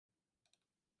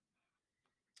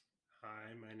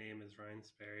Hi, my name is Ryan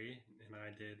Sperry, and I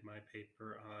did my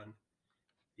paper on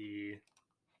the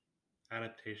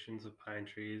adaptations of pine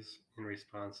trees in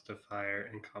response to fire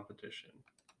and competition.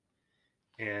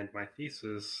 And my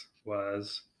thesis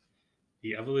was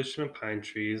the evolution of pine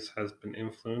trees has been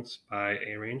influenced by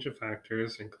a range of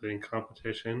factors, including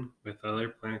competition with other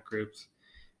plant groups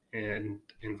and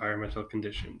environmental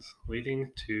conditions,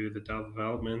 leading to the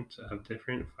development of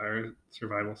different fire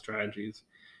survival strategies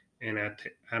and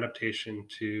adaptation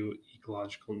to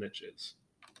ecological niches.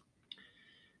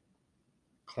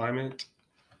 Climate.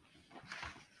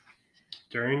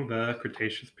 During the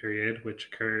Cretaceous period, which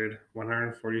occurred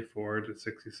 144 to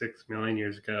 66 million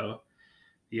years ago,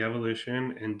 the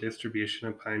evolution and distribution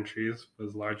of pine trees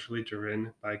was largely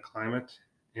driven by climate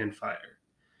and fire.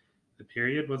 The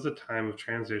period was a time of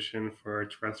transition for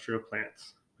terrestrial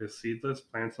plants, with seedless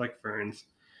plants like ferns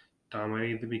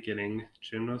dominating the beginning,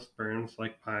 gymnosperms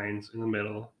like pines in the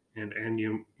middle, and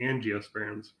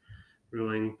angiosperms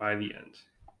ruling by the end.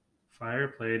 Fire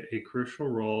played a crucial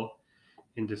role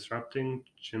in disrupting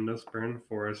gymnosperm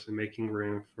forests and making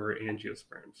room for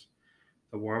angiosperms.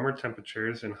 The warmer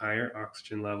temperatures and higher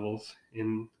oxygen levels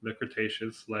in the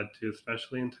Cretaceous led to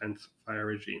especially intense fire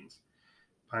regimes.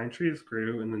 Pine trees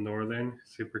grew in the northern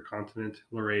supercontinent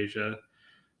Laurasia,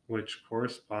 which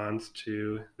corresponds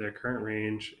to their current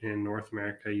range in North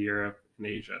America, Europe, and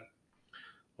Asia.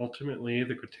 Ultimately,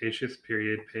 the Cretaceous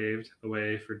period paved the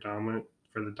way for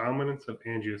the dominance of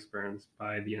angiosperms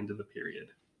by the end of the period.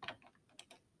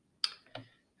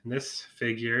 And this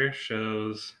figure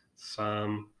shows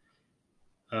some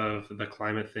of the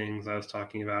climate things I was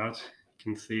talking about.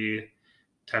 You can see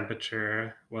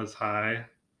temperature was high,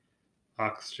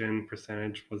 oxygen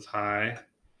percentage was high.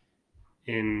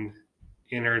 In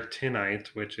intertinite,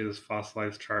 which is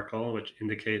fossilized charcoal, which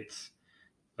indicates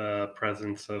the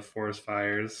presence of forest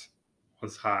fires,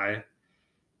 was high,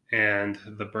 and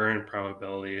the burn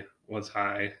probability was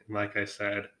high. And like I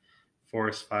said,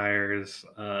 forest fires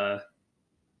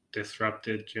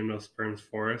disrupted gymnosperms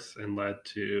forests and led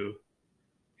to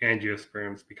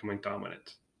angiosperms becoming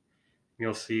dominant.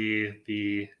 You'll see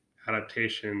the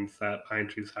adaptations that pine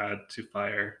trees had to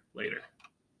fire later.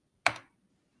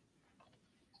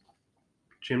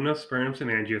 Gymnosperms and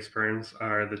angiosperms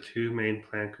are the two main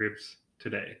plant groups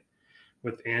today,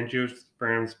 with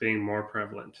angiosperms being more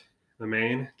prevalent. The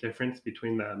main difference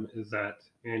between them is that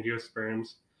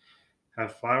angiosperms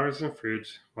have flowers and fruit,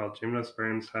 while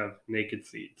gymnosperms have naked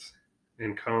seeds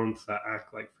and cones that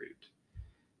act like fruit.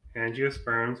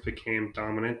 Angiosperms became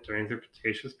dominant during the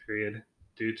Cretaceous period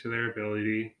due to their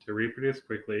ability to reproduce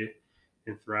quickly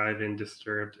and thrive in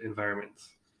disturbed environments.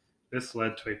 This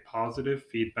led to a positive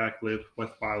feedback loop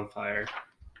with wildfire.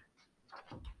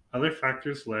 Other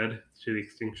factors led to the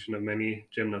extinction of many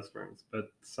gymnosperms,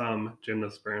 but some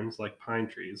gymnosperms, like pine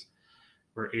trees,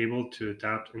 were able to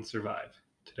adapt and survive.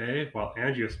 Today, while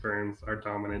angiosperms are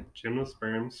dominant,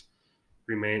 gymnosperms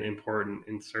remain important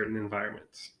in certain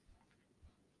environments.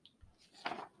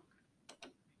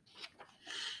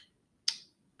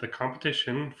 The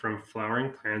competition from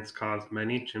flowering plants caused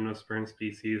many gymnosperm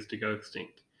species to go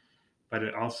extinct, but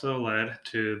it also led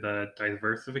to the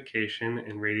diversification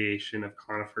and radiation of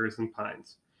conifers and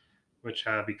pines, which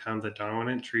have become the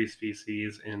dominant tree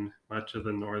species in much of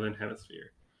the northern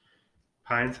hemisphere.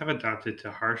 Pines have adapted to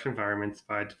harsh environments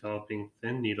by developing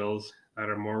thin needles that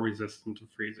are more resistant to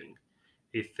freezing,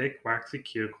 a thick waxy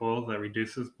cuticle that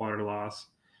reduces water loss,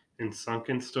 and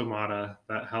sunken stomata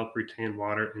that help retain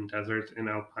water in desert and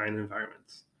alpine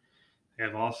environments. They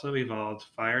have also evolved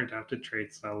fire-adapted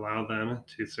traits that allow them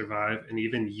to survive and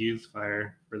even use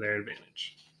fire for their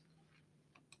advantage.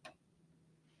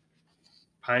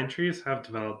 Pine trees have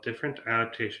developed different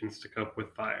adaptations to cope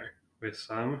with fire, with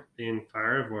some being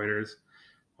fire avoiders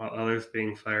while others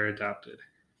being fire adapted.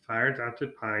 Fire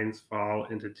adapted pines fall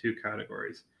into two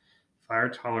categories: fire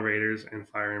tolerators and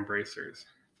fire embracers.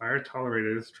 Fire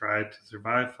tolerators try to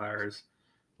survive fires,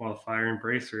 while fire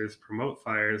embracers promote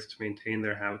fires to maintain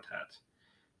their habitat.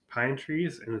 Pine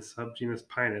trees in the subgenus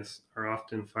Pinus are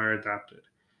often fire adapted,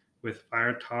 with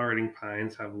fire tolerating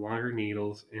pines have longer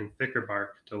needles and thicker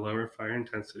bark to lower fire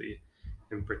intensity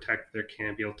and protect their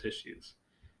cambial tissues.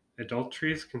 Adult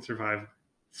trees can survive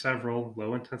several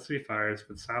low-intensity fires,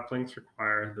 but saplings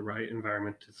require the right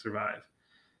environment to survive,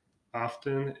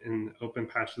 often in open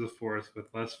patches of forest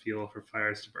with less fuel for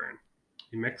fires to burn.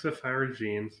 A mix of fire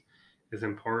regimes is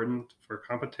important for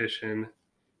completion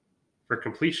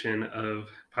of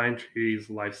pine trees'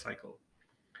 life cycle.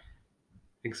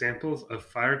 Examples of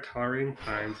fire-tolerating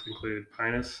pines include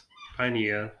Pinus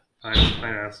pinea, Pinus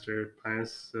pinaster,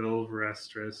 Pinus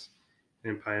silvestris,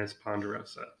 and Pinus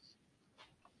ponderosa.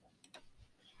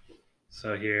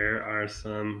 So here are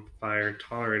some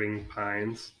fire-tolerating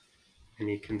pines, and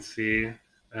you can see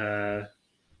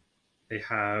they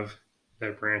have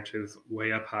their branches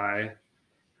way up high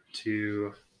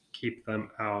to keep them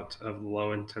out of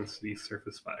low-intensity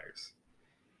surface fires.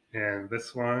 And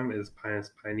this one is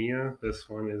Pinus pinea, this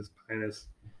one is Pinus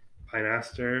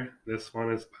pinaster, this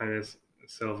one is Pinus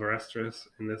silvestris,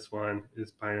 and this one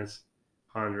is Pinus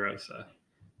ponderosa,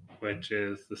 which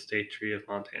is the state tree of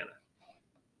Montana.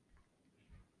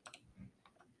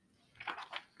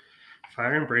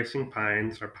 Fire-embracing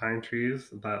pines are pine trees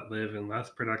that live in less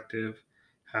productive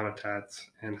habitats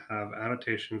and have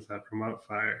adaptations that promote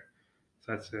fire,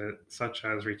 such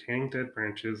as retaining dead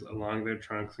branches along their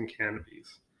trunks and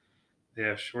canopies. They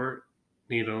have short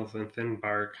needles and thin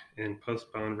bark and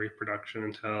postpone reproduction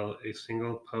until a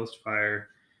single post-fire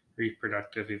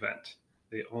reproductive event.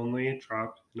 They only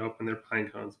drop and open their pine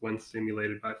cones when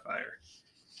stimulated by fire.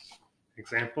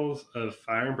 Examples of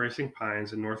fire-embracing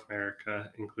pines in North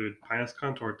America include Pinus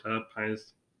contorta,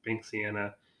 Pinus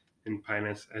banksiana, and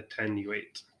Pinus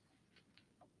attenuate.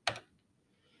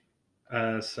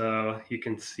 So you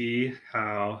can see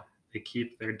how they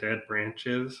keep their dead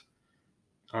branches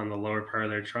on the lower part of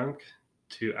their trunk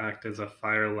to act as a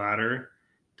fire ladder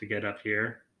to get up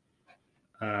here.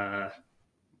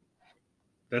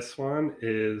 This one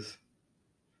is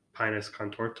Pinus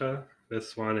contorta,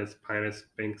 this one is Pinus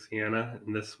banksiana,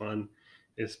 and this one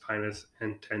is Pinus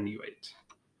attenuate.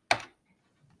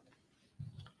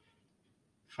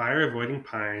 Fire-avoiding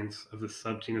pines of the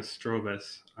subgenus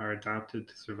Strobus are adapted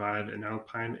to survive in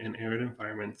alpine and arid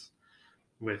environments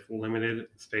with limited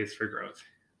space for growth.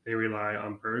 They rely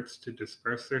on birds to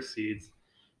disperse their seeds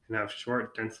and have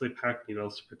short, densely packed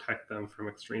needles to protect them from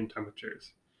extreme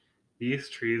temperatures. These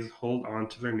trees hold on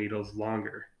to their needles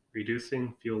longer,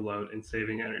 reducing fuel load and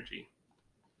saving energy.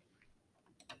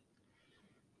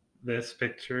 This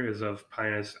picture is of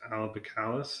Pinus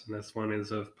albicalis, and this one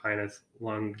is of Pinus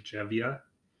longevia.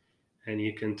 And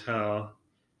you can tell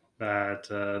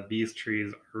that these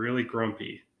trees are really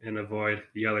grumpy and avoid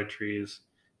the other trees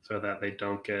so that they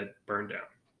don't get burned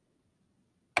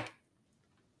down.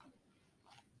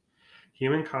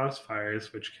 Human-caused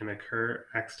fires, which can occur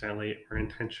accidentally or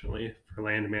intentionally for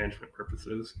land management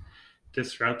purposes,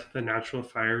 disrupt the natural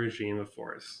fire regime of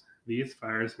forests. These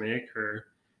fires may occur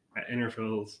at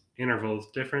intervals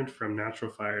different from natural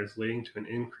fires, leading to an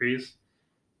increase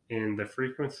in the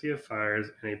frequency of fires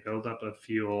and a buildup of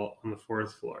fuel on the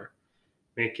forest floor,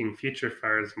 making future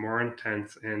fires more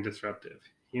intense and disruptive.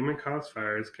 Human-caused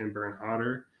fires can burn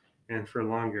hotter and for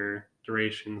longer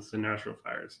durations than natural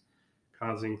fires,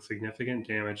 causing significant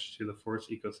damage to the forest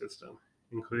ecosystem,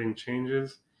 including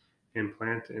changes in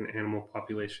plant and animal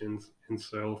populations and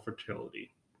soil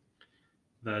fertility.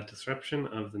 The disruption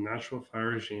of the natural fire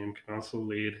regime can also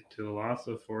lead to the loss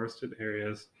of forested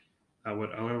areas that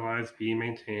would otherwise be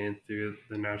maintained through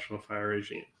the natural fire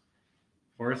regime.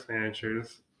 Forest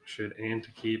managers should aim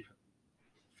to keep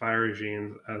fire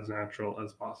regimes as natural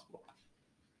as possible.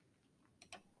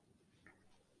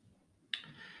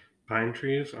 Pine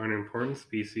trees are an important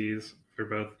species for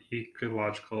both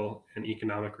ecological and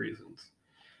economic reasons.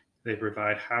 They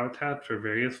provide habitat for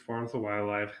various forms of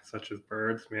wildlife, such as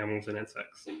birds, mammals, and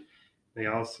insects. They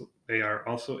are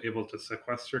also able to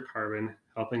sequester carbon,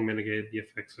 helping mitigate the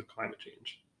effects of climate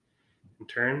change. In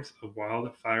terms of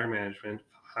wildfire management,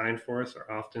 pine forests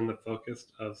are often the focus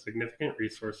of significant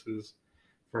resources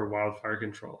for wildfire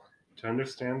control. To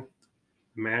understand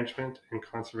the management and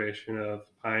conservation of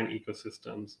pine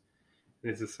ecosystems, it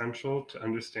is essential to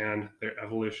understand their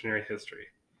evolutionary history.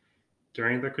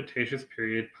 During the Cretaceous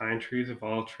period, pine trees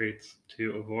evolved traits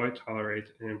to avoid, tolerate,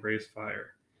 and embrace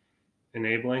fire,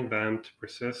 enabling them to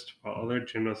persist while other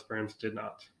gymnosperms did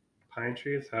not. Pine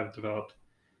trees have developed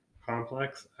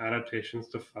complex adaptations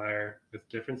to fire, with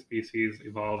different species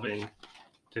evolving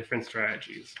different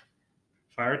strategies.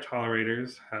 Fire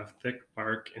tolerators have thick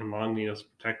bark and long needles to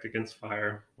protect against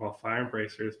fire, while fire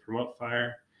embracers promote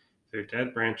fire through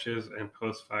dead branches and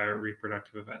post-fire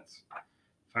reproductive events.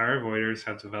 Fire avoiders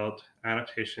have developed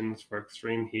adaptations for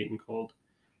extreme heat and cold,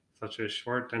 such as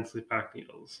short, densely packed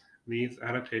needles. These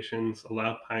adaptations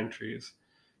allow pine trees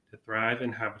to thrive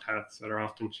in habitats that are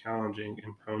often challenging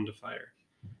and prone to fire.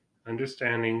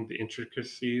 Understanding the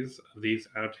intricacies of these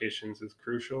adaptations is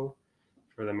crucial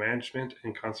for the management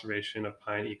and conservation of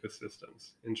pine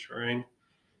ecosystems, ensuring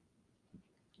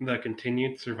the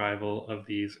continued survival of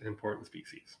these important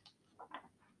species.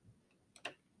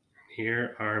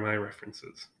 Here are my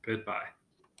references. Goodbye.